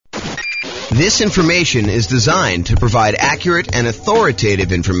This information is designed to provide accurate and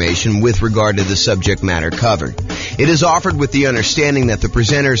authoritative information with regard to the subject matter covered. It is offered with the understanding that the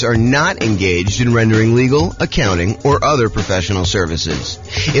presenters are not engaged in rendering legal, accounting, or other professional services.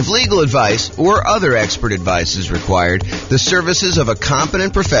 If legal advice or other expert advice is required, the services of a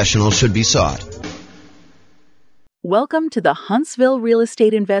competent professional should be sought. Welcome to the Huntsville Real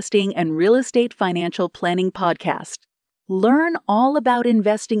Estate Investing and Real Estate Financial Planning Podcast. Learn all about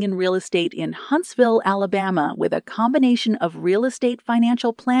investing in real estate in Huntsville, Alabama, with a combination of real estate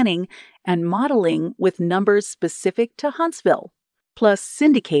financial planning and modeling with numbers specific to Huntsville, plus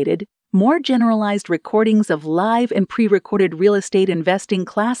syndicated, more generalized recordings of live and pre-recorded real estate investing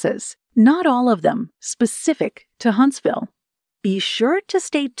classes, not all of them specific to Huntsville. Be sure to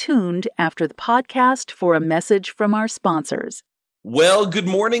stay tuned after the podcast for a message from our sponsors. Well, good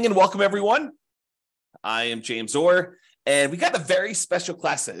morning and welcome, everyone. I am James Orr. And we got a very special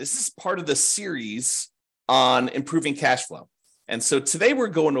class today. This is part of the series on improving cash flow. And so today we're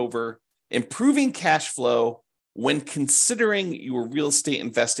going over improving cash flow when considering your real estate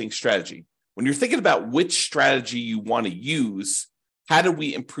investing strategy. When you're thinking about which strategy you want to use, how do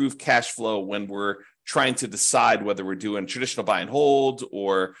we improve cash flow when we're trying to decide whether we're doing traditional buy and hold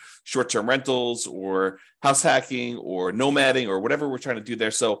or short-term rentals or house hacking or nomading or whatever we're trying to do there.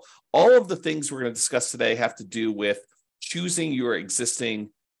 So all of the things we're going to discuss today have to do with choosing your existing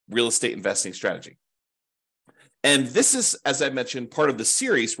real estate investing strategy. And this is, as I mentioned, part of the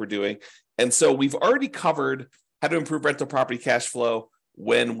series we're doing. And so we've already covered how to improve rental property cash flow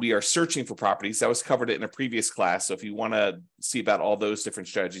when we are searching for properties. That was covered in a previous class. So if you want to see about all those different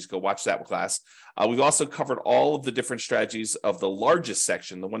strategies, go watch that class. We've also covered all of the different strategies of the largest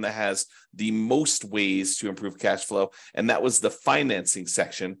section, the one that has the most ways to improve cash flow. And that was the financing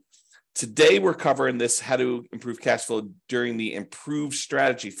section. Today, we're covering this, how to improve cash flow during the improved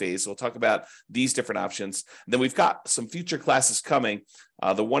strategy phase. We'll talk about these different options. And then we've got some future classes coming.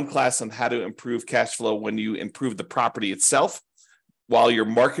 The one class on how to improve cash flow when you improve the property itself, while you're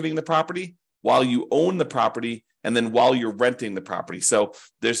marketing the property, while you own the property, and then while you're renting the property. So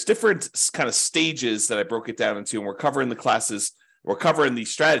there's different kind of stages that I broke it down into, and we're covering the classes. We're covering the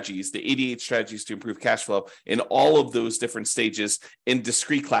strategies, the 88 strategies to improve cash flow in all of those different stages in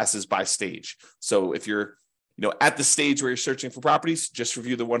discrete classes by stage. So if you're at the stage where you're searching for properties, just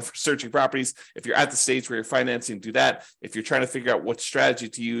review the one for searching properties. If you're at the stage where you're financing, do that. If you're trying to figure out what strategy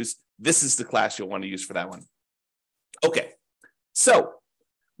to use, this is the class you'll want to use for that one. Okay, so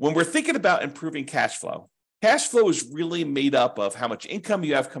when we're thinking about improving cash flow is really made up of how much income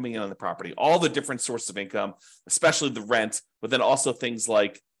you have coming in on the property, all the different sources of income, especially the rent, but then also things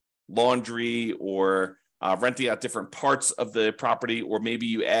like laundry or renting out different parts of the property, or maybe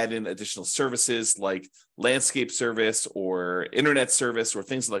you add in additional services like landscape service or internet service or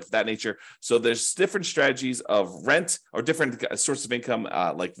things like that nature. So there's different strategies of rent or different sources of income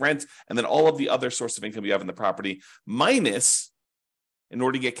like rent, and then all of the other sources of income you have in the property, minus, in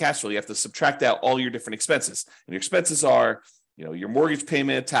order to get cash flow, you have to subtract out all your different expenses. And your expenses are, your mortgage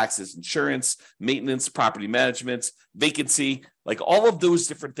payment, taxes, insurance, maintenance, property management, vacancy, like all of those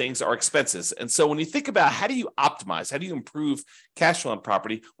different things are expenses. And so when you think about how do you optimize, how do you improve cash flow on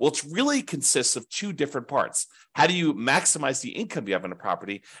property? Well, it really consists of two different parts. How do you maximize the income you have on a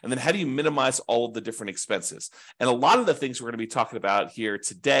property? And then how do you minimize all of the different expenses? And a lot of the things we're going to be talking about here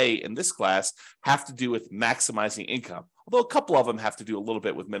today in this class have to do with maximizing income. Although a couple of them have to do a little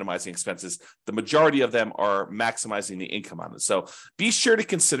bit with minimizing expenses, the majority of them are maximizing the income on it. So be sure to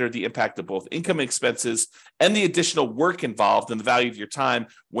consider the impact of both income and expenses and the additional work involved and the value of your time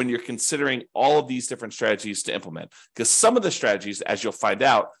when you're considering all of these different strategies to implement. Because some of the strategies, as you'll find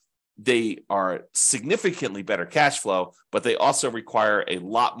out, they are significantly better cash flow, but they also require a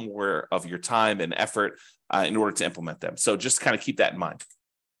lot more of your time and effort in order to implement them. So just kind of keep that in mind.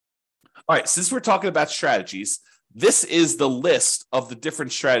 All right, since we're talking about strategies, this is the list of the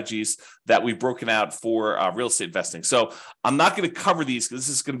different strategies that we've broken out for real estate investing. So I'm not going to cover these because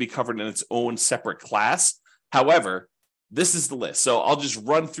this is going to be covered in its own separate class. However, this is the list. So I'll just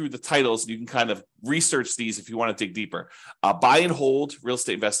run through the titles and you can kind of research these if you want to dig deeper. Buy and hold, real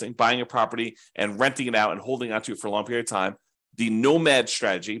estate investing, buying a property and renting it out and holding onto it for a long period of time. The nomad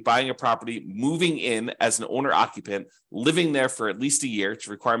strategy, buying a property, moving in as an owner occupant, living there for at least a year. It's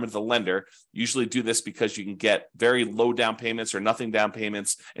a requirement of the lender. Usually do this because you can get very low down payments or nothing down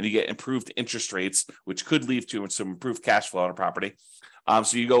payments, and you get improved interest rates, which could lead to some improved cash flow on a property.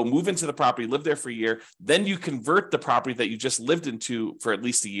 So you go move into the property, live there for a year, then you convert the property that you just lived into for at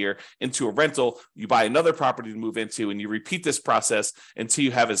least a year into a rental. You buy another property to move into, and you repeat this process until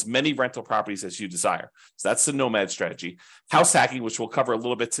you have as many rental properties as you desire. So that's the nomad strategy. House hacking, which we'll cover a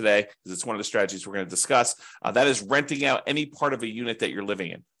little bit today, because it's one of the strategies we're going to discuss. That is renting out any part of a unit that you're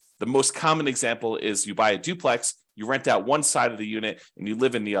living in. The most common example is you buy a duplex, you rent out one side of the unit, and you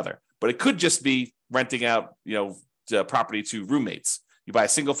live in the other. But it could just be renting out, the property to roommates. You buy a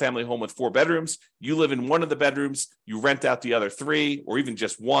single family home with 4 bedrooms, you live in one of the bedrooms, you rent out the other 3 or even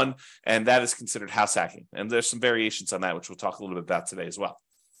just one, and that is considered house hacking. And there's some variations on that, which we'll talk a little bit about today as well.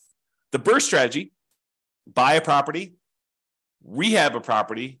 The BRRRR strategy: buy a property, rehab a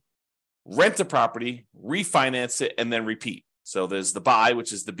property, rent a property, refinance it, and then repeat. So there's the buy,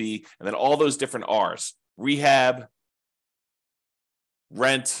 which is the B, and then all those different R's: rehab,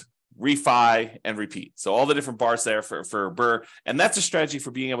 rent, refi, and repeat. So all the different bars there for BRRRR. And that's a strategy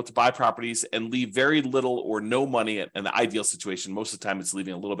for being able to buy properties and leave very little or no money in the ideal situation. Most of the time, it's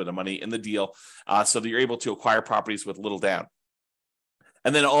leaving a little bit of money in the deal so that you're able to acquire properties with little down.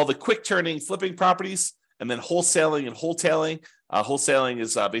 And then all the quick turning, flipping properties, and then wholesaling and wholetailing. Wholesaling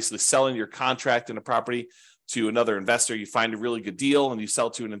is basically selling your contract in a property to another investor. You find a really good deal and you sell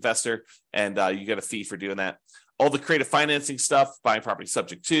to an investor, and you get a fee for doing that. All the creative financing stuff: buying property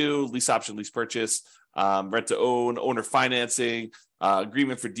subject to, lease option, lease purchase, rent to own, owner financing,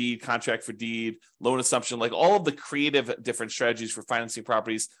 agreement for deed, contract for deed, loan assumption, like all of the creative different strategies for financing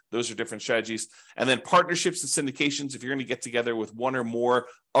properties. Those are different strategies. And then partnerships and syndications: if you're going to get together with one or more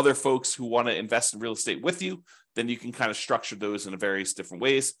other folks who want to invest in real estate with you, then you can kind of structure those in various different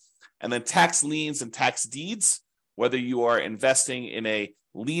ways. And then tax liens and tax deeds: whether you are investing in a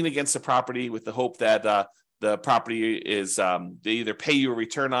lien against a property with the hope that the property is, they either pay you a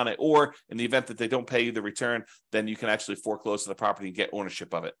return on it, or in the event that they don't pay you the return, then you can actually foreclose the property and get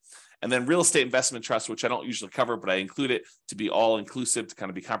ownership of it. And then real estate investment trust, which I don't usually cover, but I include it to be all inclusive, to kind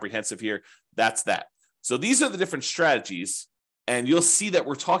of be comprehensive here. That's that. So these are the different strategies. And you'll see that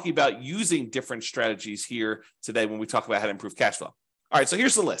we're talking about using different strategies here today when we talk about how to improve cash flow. All right, so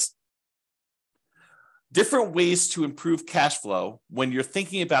here's the list. Different ways to improve cash flow when you're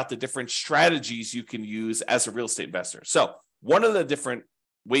thinking about the different strategies you can use as a real estate investor. So one of the different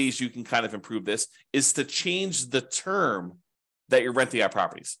ways you can kind of improve this is to change the term that you're renting out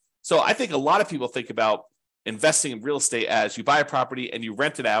properties. So I think a lot of people think about investing in real estate as you buy a property and you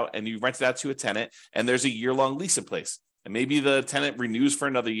rent it out, and you rent it out to a tenant, and there's a year-long lease in place. And maybe the tenant renews for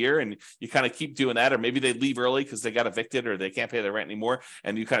another year, and you kind of keep doing that. Or maybe they leave early because they got evicted or they can't pay their rent anymore,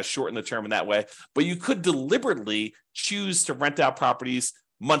 and you kind of shorten the term in that way. But you could deliberately choose to rent out properties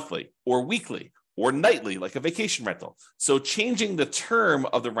monthly or weekly or nightly, like a vacation rental. So changing the term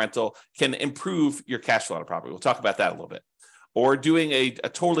of the rental can improve your cash flow on a property. We'll talk about that a little bit. Or doing a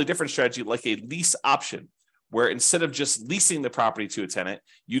totally different strategy, like a lease option, where instead of just leasing the property to a tenant,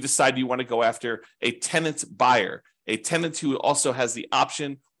 you decide you want to go after a tenant buyer, a tenant who also has the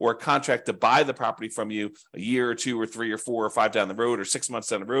option or a contract to buy the property from you a year or 2 or 3 or 4 or 5 down the road, or 6 months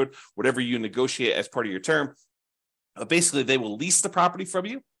down the road, whatever you negotiate as part of your term. Basically, they will lease the property from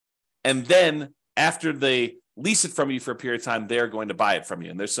you, and then after they lease it from you for a period of time, they're going to buy it from you.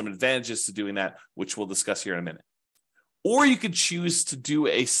 And there's some advantages to doing that, which we'll discuss here in a minute. Or you could choose to do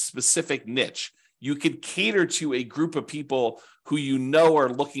a specific niche. You could cater to a group of people who you know are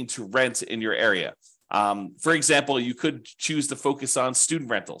looking to rent in your area. For example, you could choose to focus on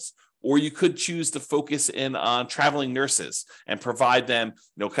student rentals, or you could choose to focus in on traveling nurses and provide them,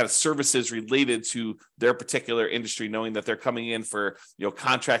 kind of services related to their particular industry, knowing that they're coming in for,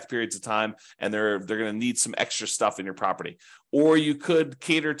 contract periods of time, and they're going to need some extra stuff in your property. Or you could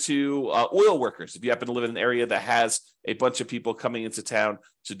cater to oil workers if you happen to live in an area that has a bunch of people coming into town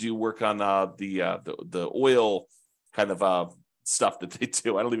to do work on the oil kind of stuff that they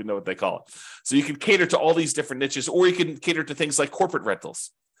do. I don't even know what they call it. So you can cater to all these different niches, or you can cater to things like corporate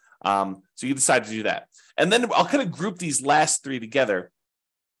rentals. So you decide to do that. And then I'll kind of group these last 3 together.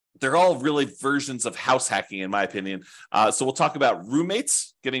 They're all really versions of house hacking, in my opinion. So we'll talk about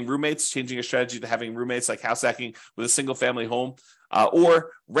roommates, getting roommates, changing a strategy to having roommates, like house hacking with a single family home,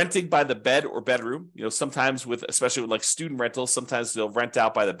 or renting by the bed or bedroom. Sometimes especially with like student rentals, sometimes they'll rent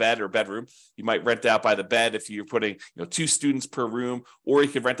out by the bed or bedroom. You might rent out by the bed if you're putting 2 students per room, or you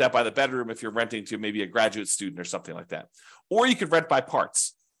could rent out by the bedroom if you're renting to maybe a graduate student or something like that. Or you could rent by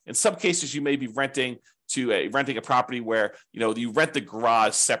parts. In some cases, you may be renting to renting a property where, you rent the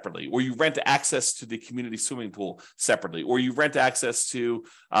garage separately, or you rent access to the community swimming pool separately, or you rent access to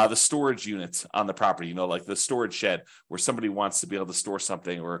the storage units on the property, like the storage shed where somebody wants to be able to store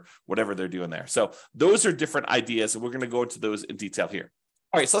something or whatever they're doing there. So those are different ideas, and we're going to go into those in detail here.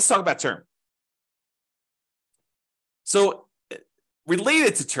 All right, so let's talk about term. So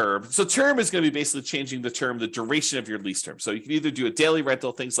related to term, so term is going to be basically changing the duration of your lease term. So you can either do a daily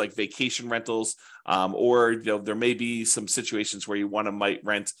rental, things like vacation rentals, or there may be some situations where you might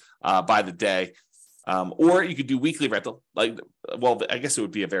rent by the day, or you could do weekly rental. I guess it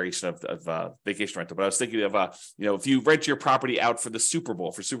would be a variation of vacation rental. But I was thinking of if you rent your property out for the Super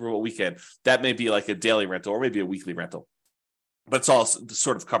Bowl weekend, that may be like a daily rental or maybe a weekly rental. But it's all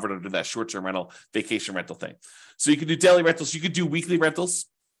sort of covered under that short-term rental, vacation rental thing. So you could do daily rentals. You could do weekly rentals.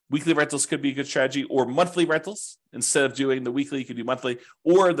 Weekly rentals could be a good strategy, or monthly rentals. Instead of doing the weekly, you could do monthly.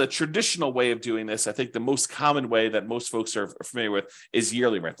 Or the traditional way of doing this, I think the most common way that most folks are familiar with, is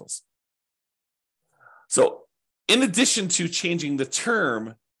yearly rentals. So in addition to changing the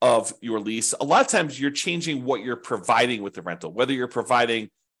term of your lease, a lot of times you're changing what you're providing with the rental, whether you're providing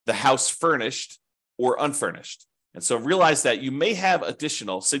the house furnished or unfurnished. And so realize that you may have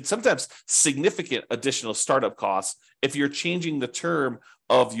sometimes significant additional startup costs if you're changing the term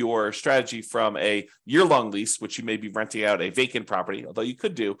of your strategy from a year-long lease, which you may be renting out a vacant property, although you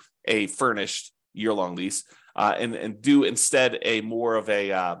could do a furnished year-long lease, and do instead a more of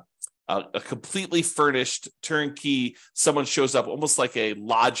a completely furnished turnkey. Someone shows up almost like a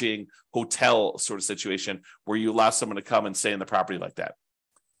lodging hotel sort of situation where you allow someone to come and stay in the property like that.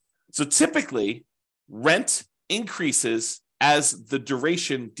 So typically, rent increases as the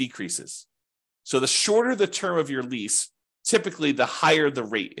duration decreases. So the shorter the term of your lease, typically the higher the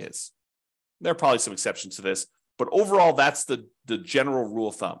rate is. There are probably some exceptions to this, but overall, that's the general rule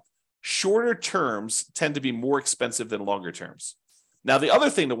of thumb. Shorter terms tend to be more expensive than longer terms. Now, the other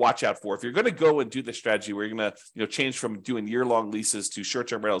thing to watch out for, if you're going to go and do the strategy where you're going to change from doing year-long leases to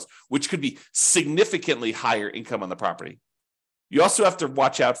short-term rentals, which could be significantly higher income on the property, you also have to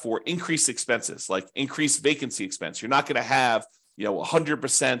watch out for increased expenses, like increased vacancy expense. You're not going to have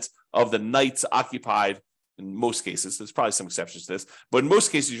 100% of the nights occupied in most cases. There's probably some exceptions to this, but in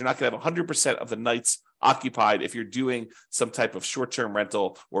most cases, you're not going to have 100% of the nights occupied if you're doing some type of short-term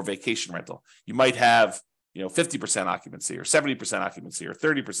rental or vacation rental. You might have 50% occupancy or 70% occupancy or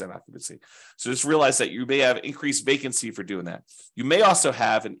 30% occupancy. So just realize that you may have increased vacancy for doing that. You may also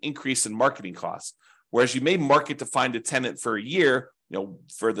have an increase in marketing costs. Whereas you may market to find a tenant for a year,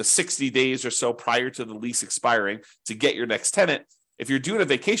 for the 60 days or so prior to the lease expiring to get your next tenant. If you're doing a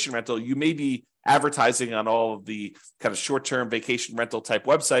vacation rental, you may be advertising on all of the kind of short-term vacation rental type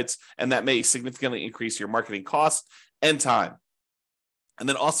websites, and that may significantly increase your marketing costs and time. And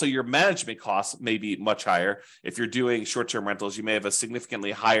then also your management costs may be much higher. If you're doing short-term rentals, you may have a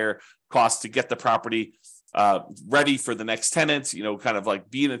significantly higher cost to get the property ready for the next tenants, kind of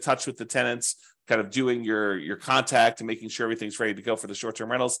like being in touch with the tenants, kind of doing your contact and making sure everything's ready to go for the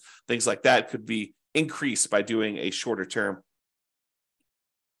short-term rentals. Things like that could be increased by doing a shorter term.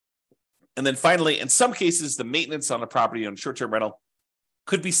 And then finally, in some cases, the maintenance on a property on short-term rental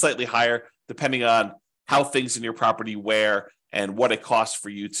could be slightly higher depending on how things in your property wear and what it costs for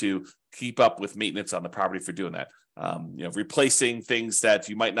you to keep up with maintenance on the property for doing that. Replacing things that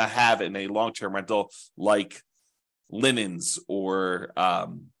you might not have in a long-term rental, like linens or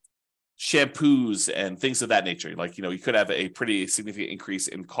shampoos and things of that nature. Like, you could have a pretty significant increase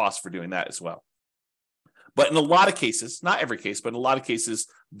in cost for doing that as well. But in a lot of cases, not every case, but in a lot of cases,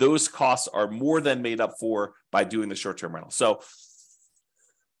 those costs are more than made up for by doing the short-term rental. So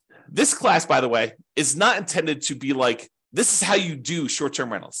this class, by the way, is not intended to be like, this is how you do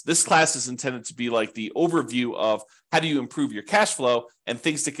short-term rentals. This class is intended to be like the overview of how do you improve your cash flow and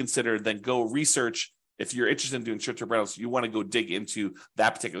things to consider, then go research. If you're interested in doing short-term rentals, you want to go dig into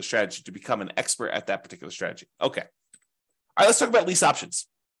that particular strategy to become an expert at that particular strategy. Okay. All right, let's talk about lease options.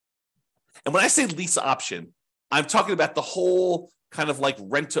 And when I say lease option, I'm talking about the whole kind of like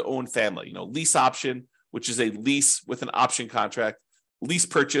rent-to-own family. Lease option, which is a lease with an option contract. Lease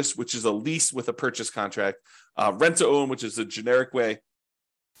purchase, which is a lease with a purchase contract. Rent-to-own, which is a generic way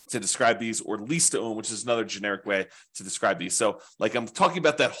to describe these, or lease to own, which is another generic way to describe these. So like I'm talking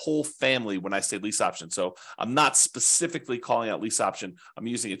about that whole family when I say lease option. So I'm not specifically calling out lease option. I'm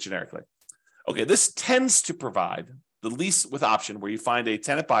using it generically. Okay, this tends to provide the lease with option where you find a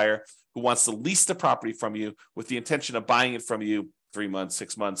tenant buyer who wants to lease the property from you with the intention of buying it from you 3 months,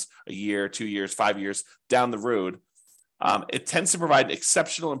 6 months, a year, 2 years, 5 years down the road. It tends to provide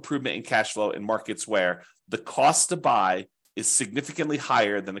exceptional improvement in cash flow in markets where the cost to buy is significantly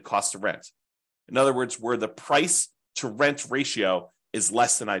higher than the cost to rent. In other words, where the price to rent ratio is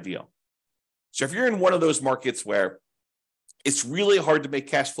less than ideal. So if you're in one of those markets where it's really hard to make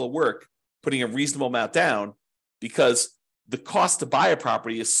cash flow work, putting a reasonable amount down because the cost to buy a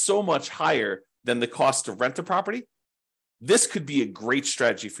property is so much higher than the cost to rent a property, this could be a great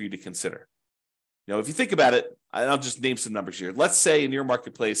strategy for you to consider. If you think about it, I'll just name some numbers here. Let's say in your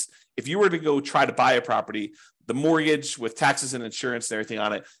marketplace, if you were to go try to buy a property, the mortgage with taxes and insurance and everything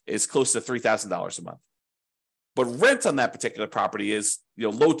on it is close to $3,000 a month. But rent on that particular property is,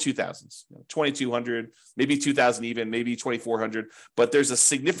 low 2000s, 2,200, maybe 2,000 even, maybe 2,400. But there's a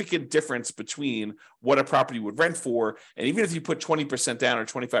significant difference between what a property would rent for, and even if you put 20% down or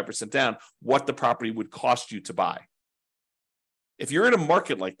 25% down, what the property would cost you to buy. If you're in a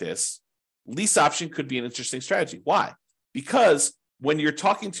market like this, lease option could be an interesting strategy. Why? Because when you're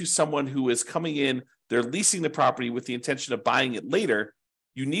talking to someone who is coming in, they're leasing the property with the intention of buying it later,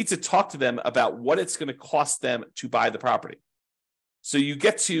 you need to talk to them about what it's going to cost them to buy the property. So you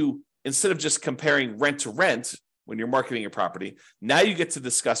get to, instead of just comparing rent to rent when you're marketing your property, now you get to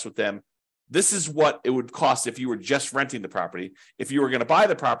discuss with them, this is what it would cost if you were just renting the property. If you were going to buy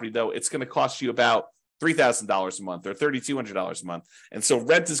the property, though, it's going to cost you about $3,000 a month or $3,200 a month. And so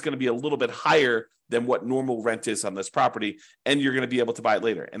rent is going to be a little bit higher than what normal rent is on this property, and you're going to be able to buy it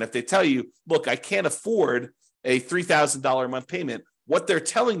later. And if they tell you, look, I can't afford a $3,000 a month payment, what they're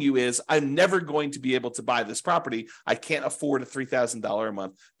telling you is, I'm never going to be able to buy this property. I can't afford a $3,000 a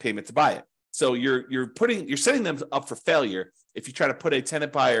month payment to buy it. So you're setting them up for failure if you try to put a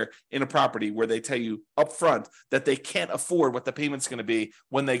tenant buyer in a property where they tell you up front that they can't afford what the payment's going to be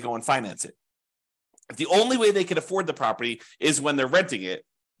when they go and finance it. If the only way they can afford the property is when they're renting it,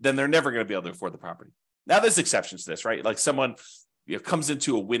 then they're never going to be able to afford the property. Now, there's exceptions to this, right? Like someone comes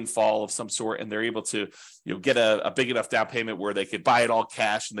into a windfall of some sort and they're able to get a big enough down payment where they could buy it all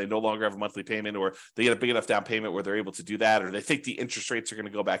cash and they no longer have a monthly payment, or they get a big enough down payment where they're able to do that, or they think the interest rates are going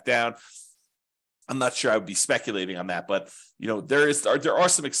to go back down. I'm not sure I would be speculating on that, but there are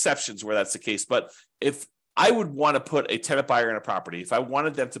some exceptions where that's the case. But if I would want to put a tenant buyer in a property, if I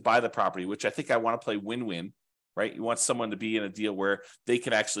wanted them to buy the property, which I think I want to play win-win, right? You want someone to be in a deal where they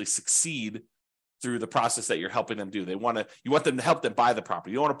can actually succeed through the process that you're helping them do. You want them to help them buy the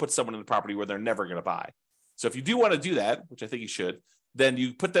property. You don't want to put someone in the property where they're never going to buy. So if you do want to do that, which I think you should, then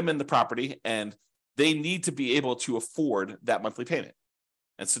you put them in the property and they need to be able to afford that monthly payment.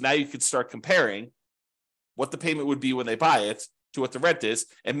 And so now you could start comparing what the payment would be when they buy it to what the rent is.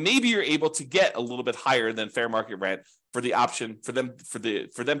 And maybe you're able to get a little bit higher than fair market rent for the option for them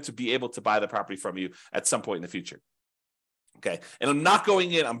to be able to buy the property from you at some point in the future. Okay. And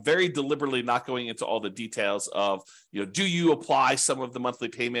I'm very deliberately not going into all the details of, do you apply some of the monthly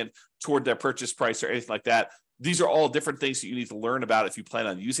payment toward their purchase price or anything like that? These are all different things that you need to learn about if you plan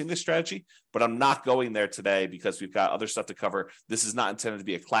on using this strategy, but I'm not going there today because we've got other stuff to cover. This is not intended to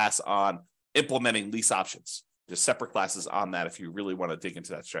be a class on implementing lease options. There's separate classes on that if you really want to dig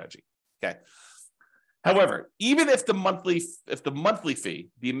into that strategy. Okay. However, even if the monthly fee,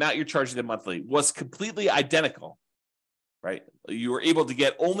 the amount you're charging them monthly, was completely identical, right? You were able to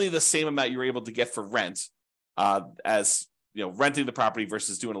get only the same amount you were able to get for rent as renting the property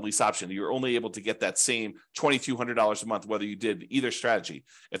versus doing a lease option. You were only able to get that same $2,200 a month, whether you did either strategy.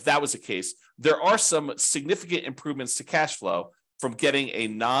 If that was the case, there are some significant improvements to cash flow from getting a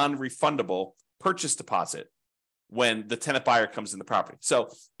non-refundable purchase deposit when the tenant buyer comes in the property. So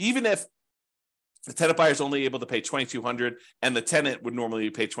even if the tenant buyer is only able to pay $2,200 and the tenant would normally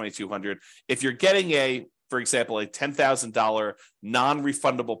pay $2,200, if you're getting for example, a $10,000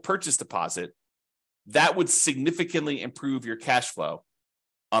 non-refundable purchase deposit, that would significantly improve your cash flow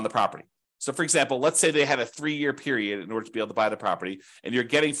on the property. So for example, let's say they had a 3-year period in order to be able to buy the property, and you're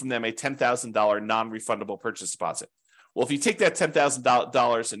getting from them a $10,000 non-refundable purchase deposit. Well, if you take that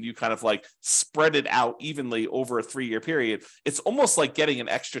 $10,000 and you kind of like spread it out evenly over a 3-year period, it's almost like getting an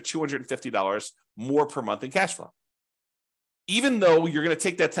extra $250 more per month in cash flow. Even though you're going to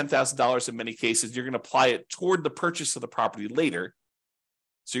take that $10,000 in many cases, you're going to apply it toward the purchase of the property later.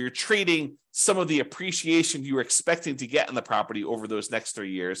 So you're trading some of the appreciation you were expecting to get in the property over those next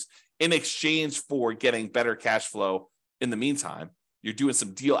 3 years in exchange for getting better cash flow in the meantime. You're doing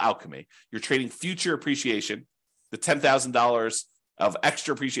some deal alchemy. You're trading future appreciation, the $10,000 of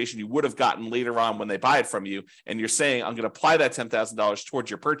extra appreciation you would have gotten later on when they buy it from you. And you're saying, I'm going to apply that $10,000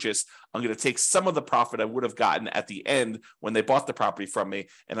 towards your purchase. I'm going to take some of the profit I would have gotten at the end when they bought the property from me,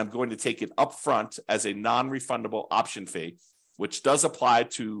 and I'm going to take it up front as a non-refundable option fee, which does apply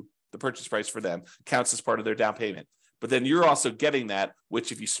to the purchase price for them, counts as part of their down payment. But then you're also getting that,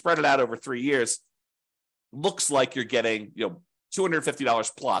 which if you spread it out over 3 years, looks like you're getting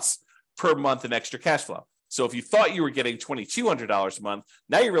 $250 plus per month in extra cash flow. So if you thought you were getting $2,200 a month,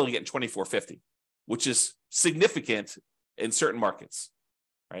 now you're really getting $2,450, which is significant in certain markets,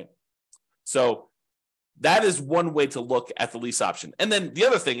 right? So that is one way to look at the lease option. And then the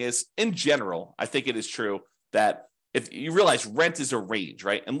other thing is, in general, I think it is true that if you realize rent is a range,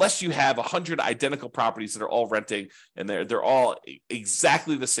 right? Unless you have 100 identical properties that are all renting and they're all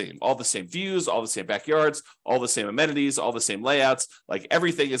exactly the same, all the same views, all the same backyards, all the same amenities, all the same layouts, like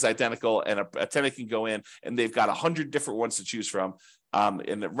everything is identical, and a tenant can go in and they've got 100 different ones to choose from.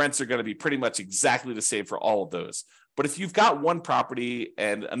 And the rents are going to be pretty much exactly the same for all of those. But if you've got one property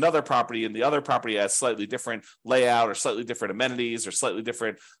and another property, and the other property has slightly different layout or slightly different amenities or slightly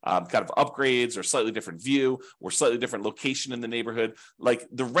different kind of upgrades or slightly different view or slightly different location in the neighborhood, like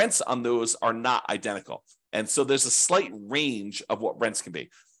the rents on those are not identical. And so there's a slight range of what rents can be.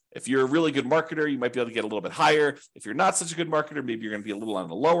 If you're a really good marketer, you might be able to get a little bit higher. If you're not such a good marketer, maybe you're going to be a little on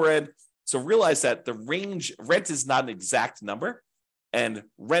the lower end. So realize that the range, rent is not an exact number, and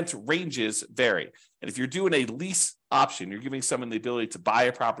rent ranges vary. And if you're doing a lease option, you're giving someone the ability to buy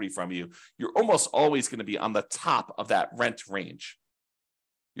a property from you, you're almost always going to be on the top of that rent range.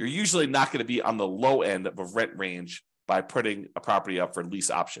 You're usually not going to be on the low end of a rent range by putting a property up for lease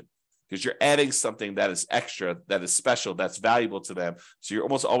option, because you're adding something that is extra, that is special, that's valuable to them. So you're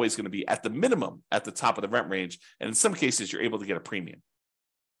almost always going to be at the minimum at the top of the rent range. And in some cases, you're able to get a premium.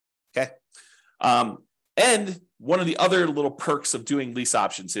 Okay. And one of the other little perks of doing lease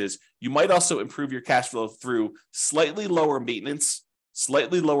options is you might also improve your cash flow through slightly lower maintenance,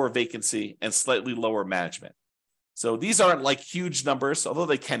 slightly lower vacancy, and slightly lower management. So these aren't like huge numbers, although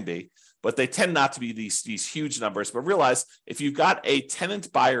they can be, but they tend not to be these huge numbers. But realize if you've got a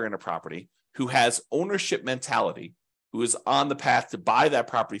tenant buyer in a property who has ownership mentality, who is on the path to buy that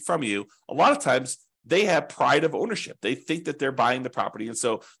property from you, a lot of times they have pride of ownership. They think that they're buying the property, and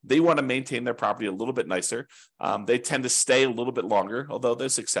so they want to maintain their property a little bit nicer. They tend to stay a little bit longer, although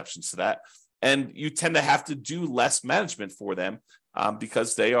there's exceptions to that. And you tend to have to do less management for them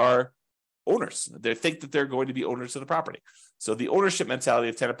because they are owners. They think that they're going to be owners of the property. So the ownership mentality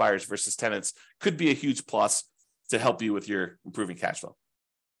of tenant buyers versus tenants could be a huge plus to help you with your improving cash flow.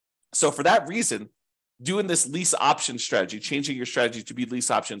 So for that reason, doing this lease option strategy, changing your strategy to be lease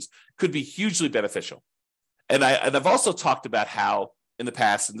options, could be hugely beneficial. And I've also talked about how in the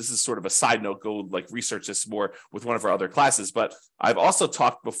past, and this is sort of a side note, go like research this more with one of our other classes, but I've also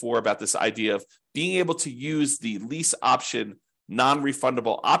talked before about this idea of being able to use the lease option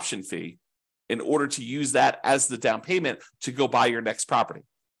non-refundable option fee in order to use that as the down payment to go buy your next property.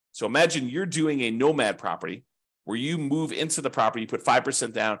 So imagine you're doing a nomad property where you move into the property, you put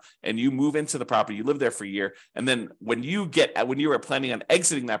 5% down, and you move into the property, you live there for a year. And then when you are planning on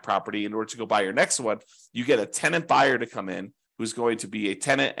exiting that property in order to go buy your next one, you get a tenant buyer to come in who's going to be a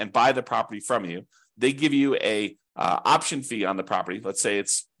tenant and buy the property from you. They give you a option fee on the property. Let's say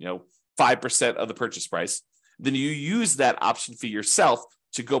it's 5% of the purchase price. Then you use that option fee yourself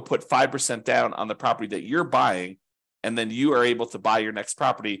to go put 5% down on the property that you're buying, and then you are able to buy your next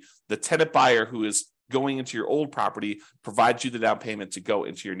property. The tenant buyer who is going into your old property provides you the down payment to go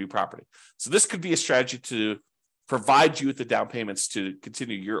into your new property. So this could be a strategy to provide you with the down payments to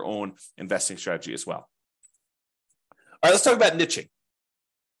continue your own investing strategy as well. All right, let's talk about niching.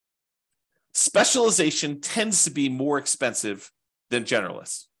 Specialization tends to be more expensive than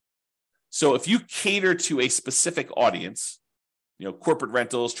generalists. So if you cater to a specific audience, corporate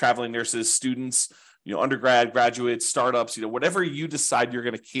rentals, traveling nurses, students, undergrad, graduates, startups, whatever you decide you're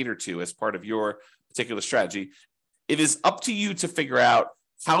going to cater to as part of your particular strategy, it is up to you to figure out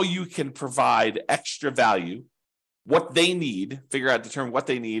how you can provide extra value, what they need, determine what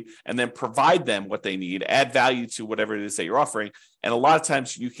they need, and then provide them what they need, add value to whatever it is that you're offering. And a lot of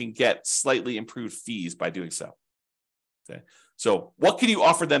times you can get slightly improved fees by doing so. Okay. So what can you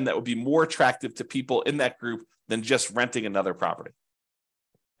offer them that would be more attractive to people in that group than just renting another property?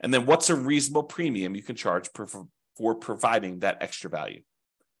 And then what's a reasonable premium you can charge for providing that extra value?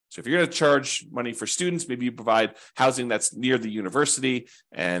 So if you're going to charge money for students, maybe you provide housing that's near the university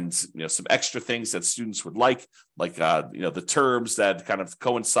and some extra things that students would like the terms that kind of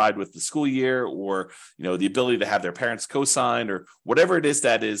coincide with the school year, or the ability to have their parents co-sign, or whatever it is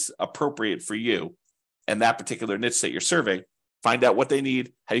that is appropriate for you and that particular niche that you're serving. Find out what they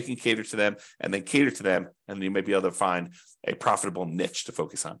need, how you can cater to them, and then cater to them, and then you may be able to find a profitable niche to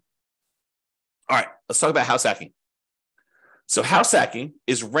focus on. All right, let's talk about house hacking. So house hacking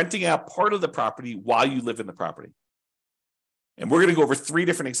is renting out part of the property while you live in the property. And we're going to go over 3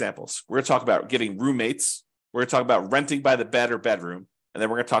 different examples. We're going to talk about getting roommates. We're going to talk about renting by the bed or bedroom. And then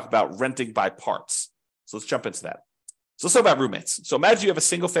we're going to talk about renting by parts. So let's jump into that. So let's talk about roommates. So imagine you have a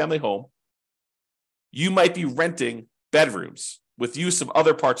single family home. You might be renting bedrooms with use of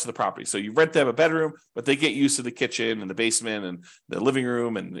other parts of the property. So you rent them a bedroom, but they get use of the kitchen and the basement and the living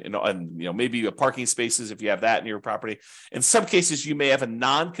room and maybe a parking spaces if you have that in your property. In some cases, you may have a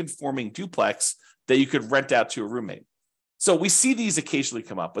non-conforming duplex that you could rent out to a roommate. So we see these occasionally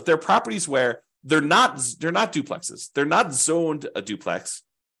come up, but they're properties where they're not duplexes. They're not zoned a duplex.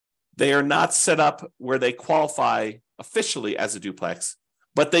 They are not set up where they qualify officially as a duplex,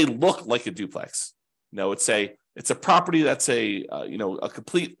 but they look like a duplex. It's a property that's a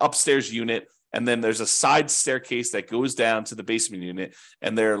complete upstairs unit, and then there's a side staircase that goes down to the basement unit,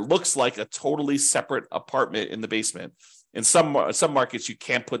 and there looks like a totally separate apartment in the basement. In some markets, you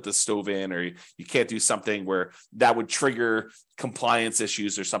can't put the stove in, or you can't do something where that would trigger compliance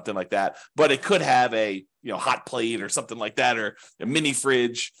issues or something like that. But it could have a hot plate or something like that, or a mini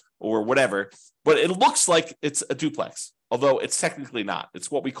fridge or whatever. But it looks like it's a duplex, although it's technically not.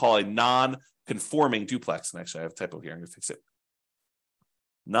 It's what we call a non-conforming duplex. And actually, I have a typo here. I'm going to fix it.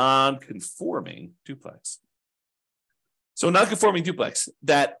 Non-conforming duplex. So non-conforming duplex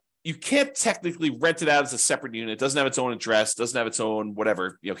that you can't technically rent it out as a separate unit. It doesn't have its own address, doesn't have its own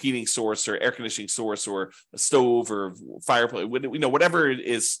whatever, heating source or air conditioning source or a stove or fireplace, whatever it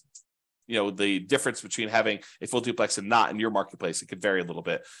is, the difference between having a full duplex and not in your marketplace, it could vary a little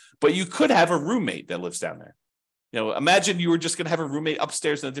bit. But you could have a roommate that lives down there. Imagine you were just going to have a roommate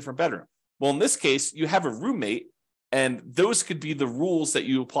upstairs in a different bedroom. Well, in this case, you have a roommate, and those could be the rules that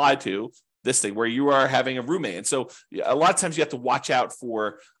you apply to this thing where you are having a roommate. And so a lot of times you have to watch out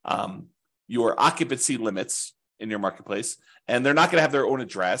for your occupancy limits in your marketplace, and they're not going to have their own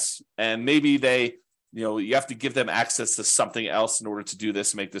address. And maybe you have to give them access to something else in order to do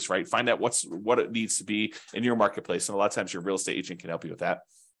this and make this right. Find out what it needs to be in your marketplace. And a lot of times your real estate agent can help you with that.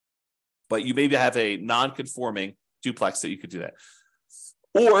 But you maybe have a non-conforming duplex that you could do that.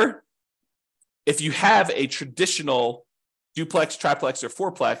 Or if you have a traditional duplex, triplex, or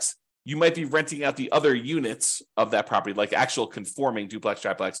fourplex, you might be renting out the other units of that property, like actual conforming duplex,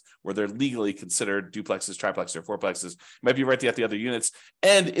 triplex, where they're legally considered duplexes, triplexes, or fourplexes. You might be renting out the other units.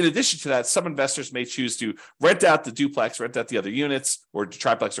 And in addition to that, some investors may choose to rent out the duplex, rent out the other units, or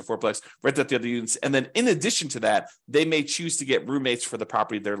triplex or fourplex, rent out the other units. And then in addition to that, they may choose to get roommates for the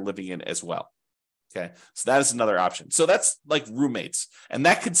property they're living in as well. Okay, so that is another option. So that's like roommates. And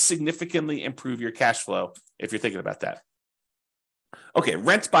that could significantly improve your cash flow if you're thinking about that. Okay,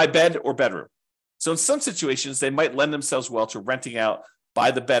 rent by bed or bedroom. So in some situations, they might lend themselves well to renting out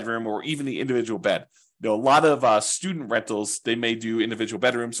by the bedroom or even the individual bed. A lot of student rentals, they may do individual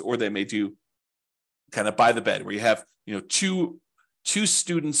bedrooms, or they may do kind of by the bed, where you have two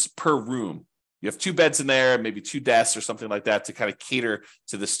students per room. You have two beds in there, maybe two desks or something like that to kind of cater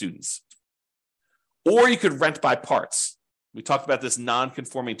to the students. Or you could rent by parts. We talked about this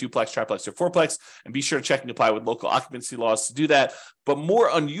non-conforming duplex, triplex, or fourplex, and be sure to check and comply with local occupancy laws to do that. But more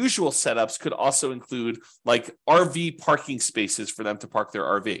unusual setups could also include like RV parking spaces for them to park their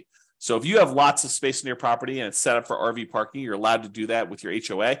RV. So if you have lots of space in your property and it's set up for RV parking, you're allowed to do that with your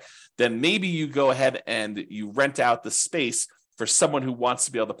HOA, then maybe you go ahead and you rent out the space for someone who wants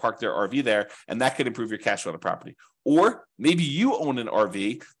to be able to park their RV there, and that could improve your cash flow on the property. Or maybe you own an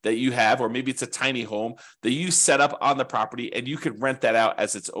RV that you have, or maybe it's a tiny home that you set up on the property, and you could rent that out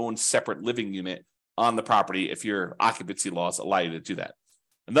as its own separate living unit on the property if your occupancy laws allow you to do that.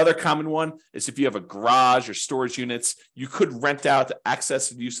 Another common one is if you have a garage or storage units, you could rent out the access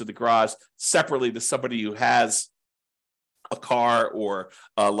and use of the garage separately to somebody who has a car or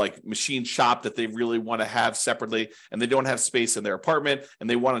like machine shop that they really want to have separately, and they don't have space in their apartment, and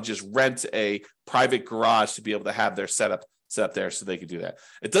they want to just rent a private garage to be able to have their setup there so they can do that.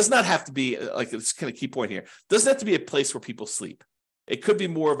 It does not have to be, like, it's kind of key point here, it doesn't have to be a place where people sleep. It could be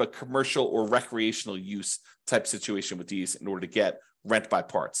more of a commercial or recreational use type situation with these in order to get rent by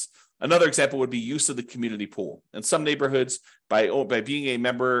parts. Another example would be use of the community pool. In some neighborhoods, by being a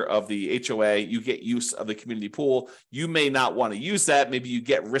member of the HOA, you get use of the community pool. You may not want to use that. Maybe you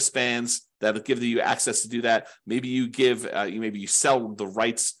get wristbands that'll give you access to do that. Maybe you sell the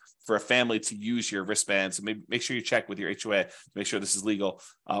rights for a family to use your wristbands. So maybe make sure you check with your HOA to make sure this is legal.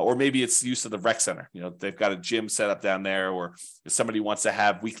 Or maybe it's use of the rec center. They've got a gym set up down there, or if somebody wants to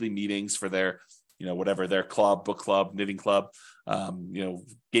have weekly meetings for their whatever, their club, book club, knitting club,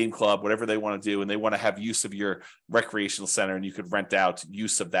 game club, whatever they want to do, and they want to have use of your recreational center, and you could rent out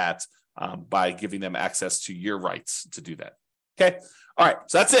use of that by giving them access to your rights to do that. Okay. All right.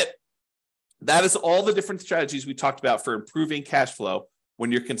 So that's it. That is all the different strategies we talked about for improving cash flow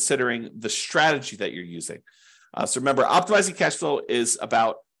when you're considering the strategy that you're using. So remember, optimizing cash flow is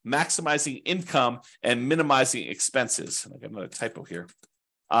about maximizing income and minimizing expenses. I got another typo here.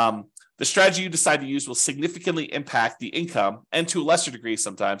 The strategy you decide to use will significantly impact the income and, to a lesser degree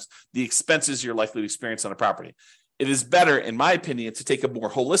sometimes, the expenses you're likely to experience on a property. It is better, in my opinion, to take a more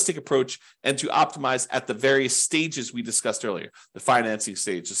holistic approach and to optimize at the various stages we discussed earlier: the financing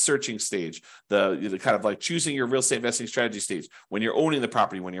stage, the searching stage, the kind of like choosing your real estate investing strategy stage, when you're owning the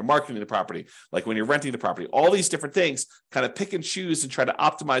property, when you're marketing the property, like when you're renting the property, all these different things. Kind of pick and choose and try to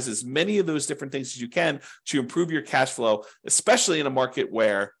optimize as many of those different things as you can to improve your cash flow, especially in a market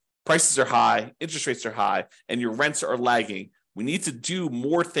where prices are high, interest rates are high, and your rents are lagging. We need to do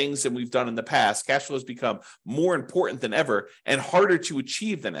more things than we've done in the past. Cash flow has become more important than ever and harder to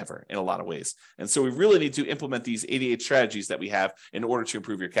achieve than ever in a lot of ways. And so we really need to implement these 88 strategies that we have in order to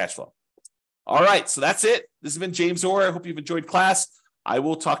improve your cash flow. All right, so that's it. This has been James Orr. I hope you've enjoyed class. I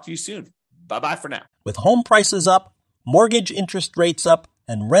will talk to you soon. Bye-bye for now. With home prices up, mortgage interest rates up,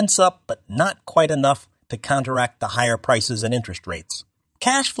 and rents up, but not quite enough to counteract the higher prices and interest rates,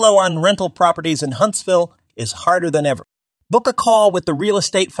 cash flow on rental properties in Huntsville is harder than ever. Book a call with the Real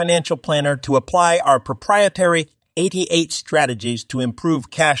Estate Financial Planner to apply our proprietary 88 strategies to improve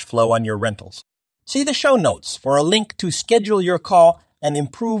cash flow on your rentals. See the show notes for a link to schedule your call and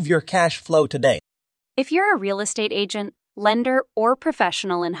improve your cash flow today. If you're a real estate agent, lender, or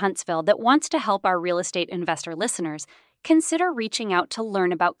professional in Huntsville that wants to help our real estate investor listeners, consider reaching out to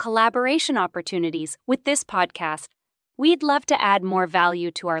learn about collaboration opportunities with this podcast. We'd love to add more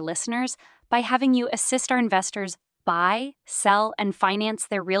value to our listeners by having you assist our investors buy, sell, and finance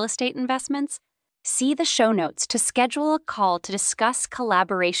their real estate investments. See the show notes to schedule a call to discuss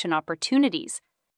collaboration opportunities.